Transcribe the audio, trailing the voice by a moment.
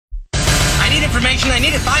information I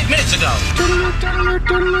needed 5 minutes ago.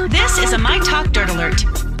 This is a My Talk Dirt Alert,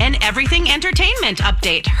 an everything entertainment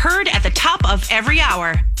update heard at the top of every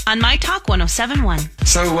hour on My Talk 107.1.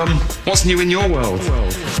 So, what's new in your world?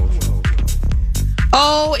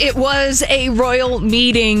 Oh, it was a royal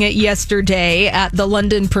meeting yesterday at the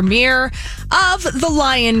London premiere of The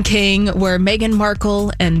Lion King, where Meghan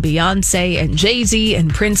Markle and Beyonce and Jay-Z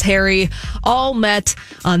and Prince Harry all met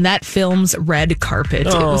on that film's red carpet.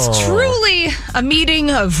 It was truly a meeting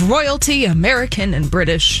of royalty, American and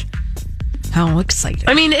British. How exciting.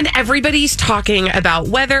 I mean, and everybody's talking about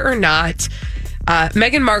whether or not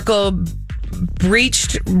Meghan Markle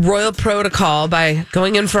breached royal protocol by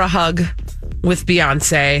going in for a hug with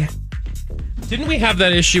Beyonce. Didn't we have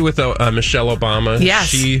that issue with Michelle Obama? Yes.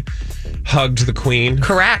 She hugged the Queen.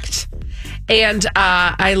 Correct. And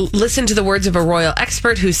I listened to the words of a royal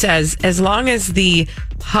expert who says, as long as the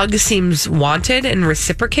hug seems wanted and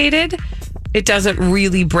reciprocated, it doesn't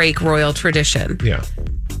really break royal tradition. Yeah.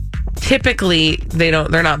 Typically,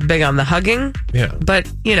 they're not big on the hugging. Yeah.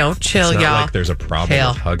 But, chill, it's not y'all. like there's a problem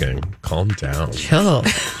with hugging. Calm down. Chill,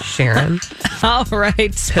 Sharon. All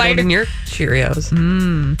right. Spider in your Cheerios.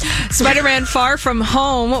 Spider-Man Far From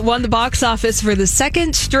Home won the box office for the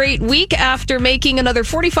second straight week after making another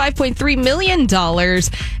 $45.3 million.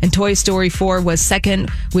 And Toy Story 4 was second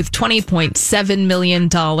with $20.7 million.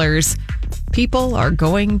 People are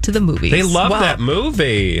going to the movies. They love that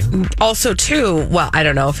movie. Also, too, well, I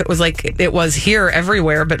don't know if it was like it was here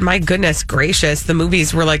everywhere, but my goodness gracious, the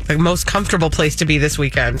movies were like the most comfortable place to be this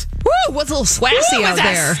weekend. Woo, it was a little swassy out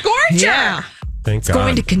there. Scorcher! Yeah. Thank God. It's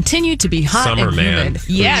going to continue to be hot Summer, and man. humid.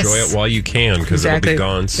 Yes. Enjoy it while you can, because it'll be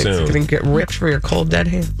gone soon. It's going to get ripped from your cold, dead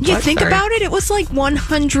hand. You think about it, it was like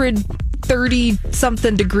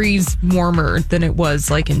 130-something degrees warmer than it was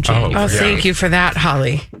like in January. Oh, thank you for that,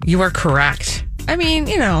 Holly. You are correct. I mean,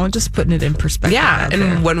 just putting it in perspective. Yeah,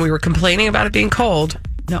 and when we were complaining about it being cold.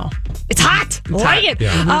 No. It's hot. Like it.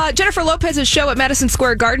 Yeah. Jennifer Lopez's show at Madison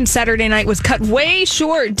Square Garden Saturday night was cut way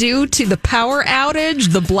short due to the power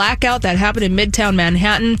outage, the blackout that happened in Midtown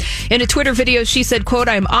Manhattan. In a Twitter video, she said, quote,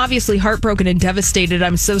 "I'm obviously heartbroken and devastated.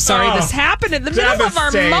 I'm so sorry this happened in the middle of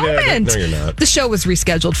our moment." No, you're not. The show was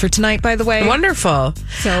rescheduled for tonight, by the way. Wonderful.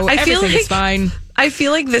 So everything is fine. I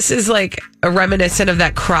feel like this is like a reminiscent of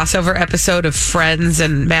that crossover episode of Friends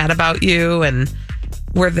and Mad About You, and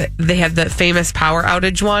where they had the famous power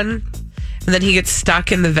outage one. And then he gets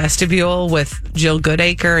stuck in the vestibule with Jill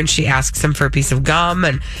Goodacre, and she asks him for a piece of gum.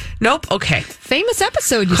 And nope, okay. Famous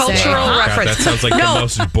episode, you say. Cultural reference. God, that sounds like the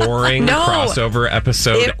most boring crossover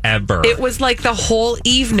episode ever. It was like the whole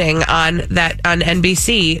evening on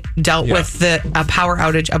NBC dealt with a power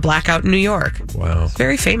outage, a blackout in New York. Wow. It's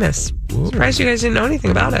very famous. Surprised you guys didn't know anything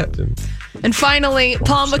about it. And finally,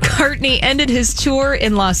 Paul McCartney ended his tour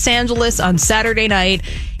in Los Angeles on Saturday night,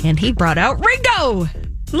 and he brought out Ringo.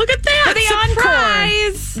 Look at that. For the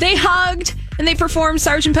Surprise. encore. They hugged, and they performed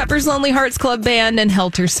Sgt. Pepper's Lonely Hearts Club Band and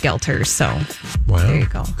Helter Skelter. So, wow. There you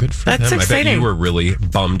go. Good for That's them. exciting. I bet you were really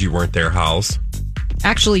bummed you weren't there, Hals.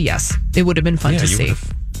 Actually, yes. It would have been fun to see.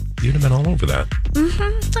 You'd have been all over that.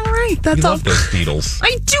 Mm-hmm. All right. That's all. Love those Beatles.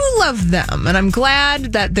 I do love them, and I'm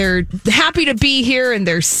glad that they're happy to be here, and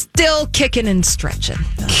they're still kicking and stretching.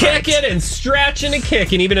 Kicking and stretching and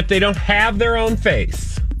kicking, even if they don't have their own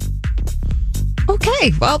face.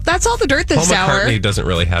 Okay, well, that's all the dirt this hour. Paul McCartney doesn't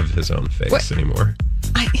really have his own face anymore.